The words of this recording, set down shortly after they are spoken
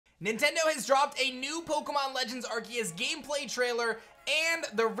Nintendo has dropped a new Pokemon Legends Arceus gameplay trailer, and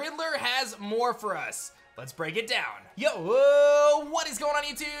the Riddler has more for us. Let's break it down. Yo, what is going on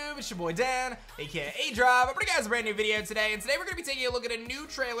YouTube? It's your boy Dan, aka aDrive. I'm bringing you guys a brand new video today, and today we're gonna be taking a look at a new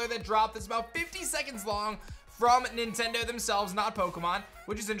trailer that dropped that's about 50 seconds long from Nintendo themselves, not Pokemon,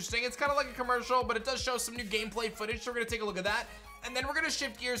 which is interesting. It's kind of like a commercial, but it does show some new gameplay footage, so we're gonna take a look at that. And then we're gonna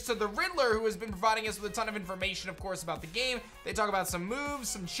shift gears to the Riddler, who has been providing us with a ton of information, of course, about the game. They talk about some moves,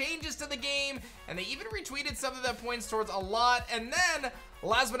 some changes to the game, and they even retweeted something that points towards a lot. And then,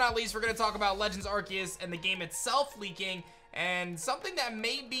 last but not least, we're gonna talk about Legends Arceus and the game itself leaking, and something that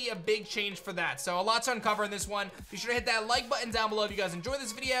may be a big change for that. So a lot to uncover in this one. Be sure to hit that like button down below if you guys enjoyed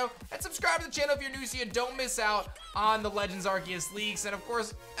this video, and subscribe to the channel if you're new so you don't miss out on the Legends Arceus leaks, and of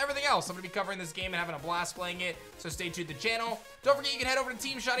course, everything else. I'm gonna be covering this game and having a blast playing it, so stay tuned to the channel. Don't forget you can head over to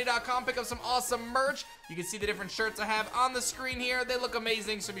teamshotty.com, pick up some awesome merch. You can see the different shirts I have on the screen here. They look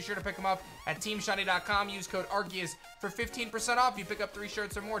amazing, so be sure to pick them up at teamshotty.com. Use code Arceus for 15% off. You pick up 3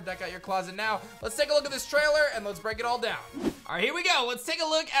 shirts or more, deck out your closet now. Let's take a look at this trailer and let's break it all down. All right, here we go. Let's take a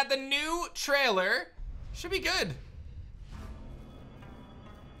look at the new trailer. Should be good.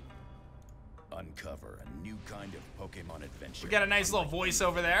 Uncover a new kind of Pokemon adventure. We got a nice little voice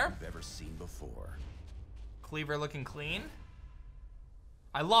over there. You've ever seen before. Cleaver looking clean.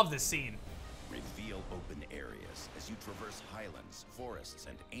 I love this scene. Reveal open areas as you traverse highlands, forests,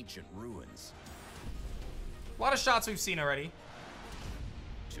 and ancient ruins. A lot of shots we've seen already.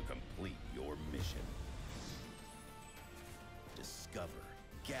 To complete your mission, discover,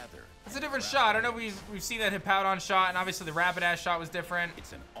 gather. It's a different shot. I don't know if we've seen that Hippowdon shot, and obviously the Rapidash shot was different.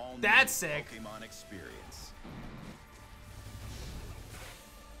 It's an all-new That's sick. Pokemon experience.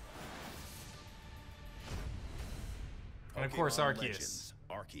 And of course, Pokemon Arceus. Legends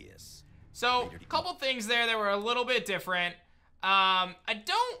Arceus. So, a couple things there that were a little bit different. I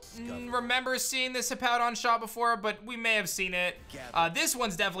don't remember seeing this Hippowdon shot before, but we may have seen it. This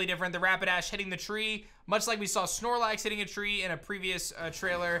one's definitely different. The Rapidash hitting the tree, much like we saw Snorlax hitting a tree in a previous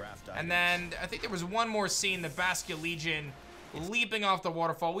trailer. And then I think there was one more scene, the Basculegion leaping off the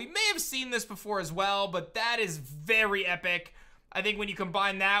waterfall. We may have seen this before as well, but that is very epic. I think when you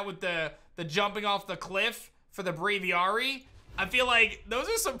combine that with the jumping off the cliff for the Braviary, I feel like those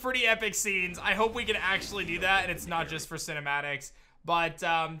are some pretty epic scenes. I hope we can actually do that and it's not just for cinematics. But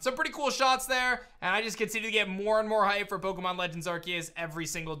some pretty cool shots there, and I just continue to get more and more hype for Pokemon Legends Arceus every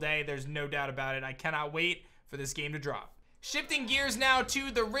single day. There's no doubt about it. I cannot wait for this game to drop. Shifting gears now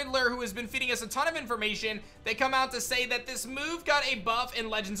to the Riddler, who has been feeding us a ton of information. They come out to say that this move got a buff in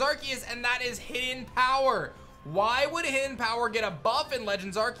Legends Arceus, and that is Hidden Power. Why would Hidden Power get a buff in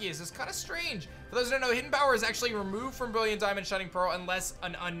Legends Arceus? It's kind of strange. For those who don't know, Hidden Power is actually removed from Brilliant Diamond Shining Pearl unless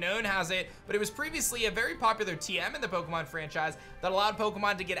an unknown has it, but it was previously a very popular TM in the Pokemon franchise that allowed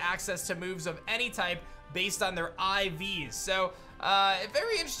Pokemon to get access to moves of any type based on their IVs. So,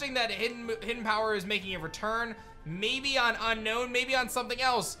 very interesting that Hidden Power is making a return, maybe on Unknown, maybe on something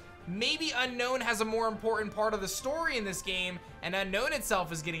else. Maybe Unknown has a more important part of the story in this game, and Unknown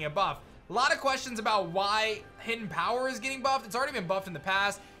itself is getting a buff. A lot of questions about why Hidden Power is getting buffed. It's already been buffed in the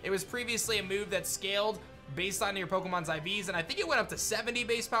past. It was previously a move that scaled based on your Pokemon's IVs, and I think it went up to 70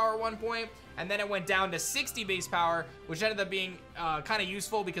 base power at one point, and then it went down to 60 base power, which ended up being kind of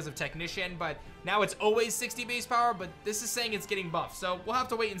useful because of Technician, but now it's always 60 base power, but this is saying it's getting buffed, so we'll have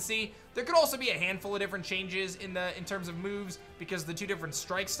to wait and see. There could also be a handful of different changes in terms of moves, because the two different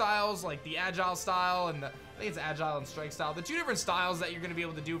strike styles, like the Agile style and I think it's Agile and Strike style, the two different styles that you're going to be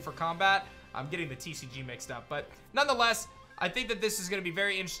able to do for combat. I'm getting the TCG mixed up, but nonetheless, I think that this is going to be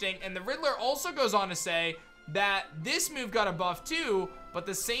very interesting. And the Riddler also goes on to say that this move got a buff too, but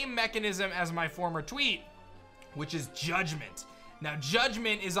the same mechanism as my former tweet, which is Judgment. Now,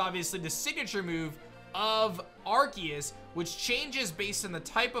 Judgment is obviously the signature move of Arceus, which changes based on the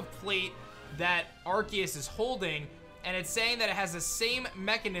type of plate that Arceus is holding, and it's saying that it has the same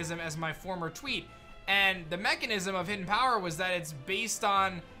mechanism as my former tweet. And the mechanism of Hidden Power was that it's based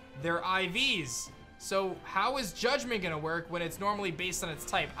on their IVs. So how is Judgment gonna work when it's normally based on its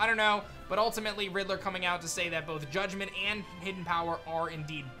type? I don't know, but ultimately Riddler coming out to say that both Judgment and Hidden Power are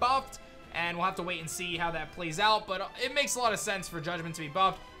indeed buffed, and we'll have to wait and see how that plays out, but it makes a lot of sense for Judgment to be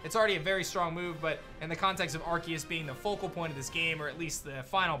buffed. It's already a very strong move, but in the context of Arceus being the focal point of this game, or at least the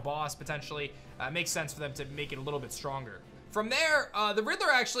final boss potentially, it makes sense for them to make it a little bit stronger. From there, the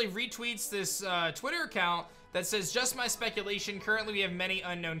Riddler actually retweets this Twitter account that says, "Just my speculation, currently we have many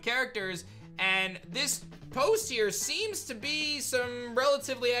unknown characters," and this post here seems to be some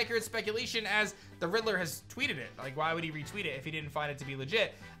relatively accurate speculation, as the Riddler has tweeted it. Like, why would he retweet it if he didn't find it to be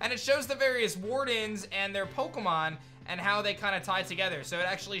legit? And it shows the various Wardens and their Pokemon, and how they kind of tie together. So it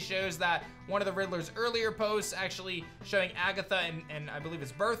actually shows that one of the Riddler's earlier posts actually showing Agatha and I believe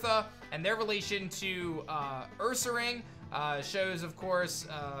it's Bertha and their relation to Ursaring, shows, of course,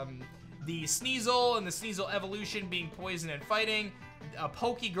 the Sneasel and the Sneasel evolution being poison and fighting. A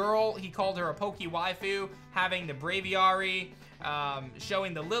Pokey girl, he called her a Pokey waifu, having the Braviary,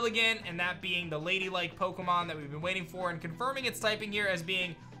 showing the Lilligant, and that being the ladylike Pokemon that we've been waiting for, and confirming its typing here as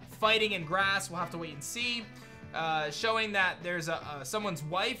being fighting in grass. We'll have to wait and see. Showing that there's someone's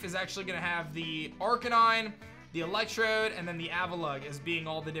wife is actually going to have the Arcanine, the Electrode, and then the Avalugg as being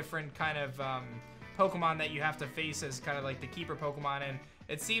all the different kind of Pokemon that you have to face as kind of like the keeper Pokemon. And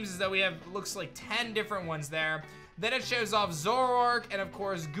it seems as though we have, looks like 10 different ones there. Then it shows off Zoroark and of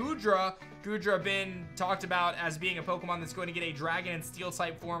course Goodra. Goodra been talked about as being a Pokemon that's going to get a Dragon and Steel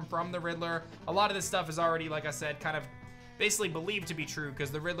type form from the Riddler. A lot of this stuff is already, like I said, kind of basically believed to be true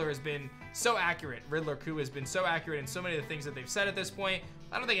because the Riddler has been so accurate. Riddler Khu has been so accurate in so many of the things that they've said at this point.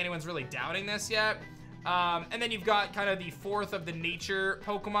 I don't think anyone's really doubting this yet. And then you've got kind of the fourth of the nature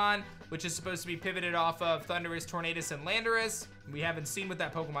Pokemon, which is supposed to be pivoted off of Thundurus, Tornadus, and Landorus. We haven't seen what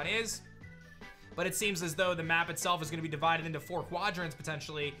that Pokemon is, but it seems as though the map itself is going to be divided into 4 quadrants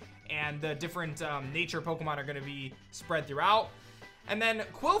potentially, and the different nature Pokemon are going to be spread throughout. And then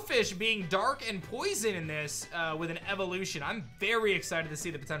Quillfish being dark and poison in this with an evolution. I'm very excited to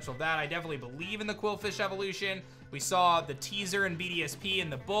see the potential of that. I definitely believe in the Quillfish evolution. We saw the teaser in BDSP in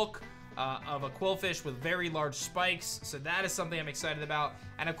the book of a Quillfish with very large spikes, so that is something I'm excited about.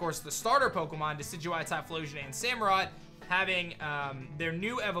 And of course the starter Pokemon, Decidueye, Typhlosion, and Samurott, having their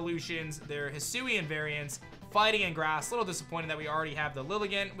new evolutions, their Hisuian variants, fighting in grass. A little disappointed that we already have the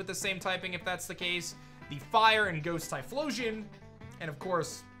Lilligant with the same typing, if that's the case. The Fire and Ghost Typhlosion, and of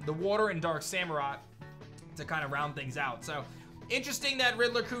course the Water and Dark Samurott to kind of round things out. So interesting that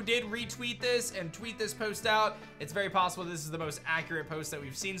Riddler Khu did retweet this and tweet this post out. It's very possible this is the most accurate post that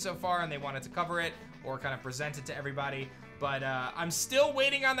we've seen so far, and they wanted to cover it or kind of present it to everybody. But I'm still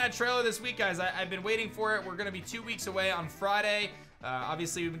waiting on that trailer this week, guys. I've been waiting for it. We're going to be 2 weeks away on Friday.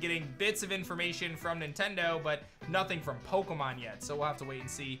 Obviously, we've been getting bits of information from Nintendo, but nothing from Pokemon yet. So we'll have to wait and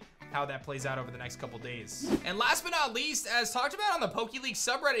see how that plays out over the next couple days. And last but not least, as talked about on the PokeLeague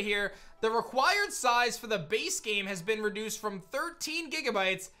subreddit here, the required size for the base game has been reduced from 13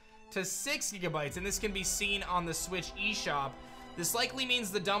 gigabytes to 6 gigabytes, and this can be seen on the Switch eShop. This likely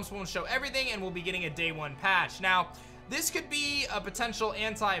means the dumps won't show everything, and we'll be getting a day 1 patch. Now, this could be a potential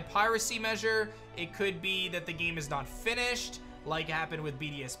anti-piracy measure. It could be that the game is not finished, like happened with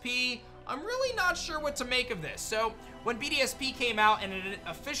BDSP. I'm really not sure what to make of this. So when BDSP came out and it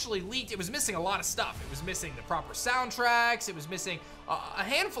officially leaked, it was missing a lot of stuff. It was missing the proper soundtracks. It was missing a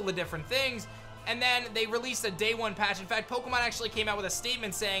handful of different things. And then they released a day 1 patch. In fact, Pokemon actually came out with a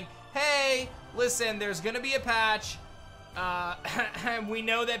statement saying, hey, listen, there's gonna be a patch. We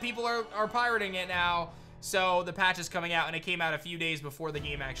know that people are pirating it now. So the patch is coming out, and it came out a few days before the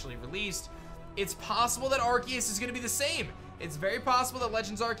game actually released. It's possible that Arceus is gonna be the same. It's very possible that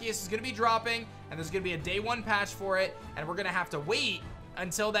Legends Arceus is going to be dropping, and there's going to be a day 1 patch for it, and we're going to have to wait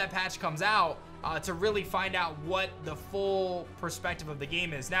until that patch comes out to really find out what the full perspective of the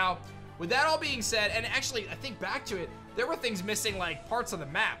game is. Now, with that all being said, and actually, I think back to it, there were things missing, like parts of the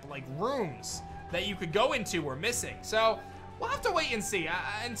map, like rooms that you could go into were missing. So we'll have to wait and see.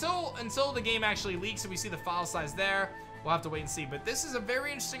 Until the game actually leaks and we see the file size there, we'll have to wait and see. But this is a very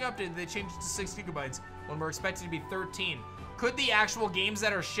interesting update. They changed it to 6 gigabytes when we're expected to be 13. Could the actual games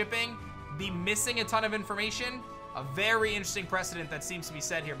that are shipping be missing a ton of information? A very interesting precedent that seems to be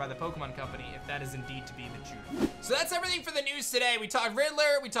set here by the Pokemon Company, if that is indeed to be the truth. So that's everything for the news today. We talked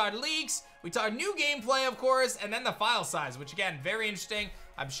Riddler, we talked leaks, we talked new gameplay, of course, and then the file size, which again, very interesting.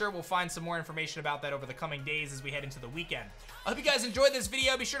 I'm sure we'll find some more information about that over the coming days as we head into the weekend. I hope you guys enjoyed this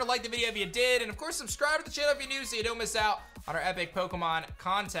video. Be sure to like the video if you did, and of course, subscribe to the channel if you're new so you don't miss out on our epic Pokemon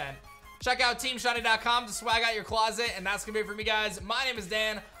content. Check out TeamShiny.com to swag out your closet, and that's gonna be it for me, guys. My name is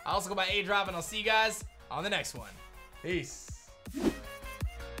Dan. I also go by aDrive, and I'll see you guys on the next one. Peace.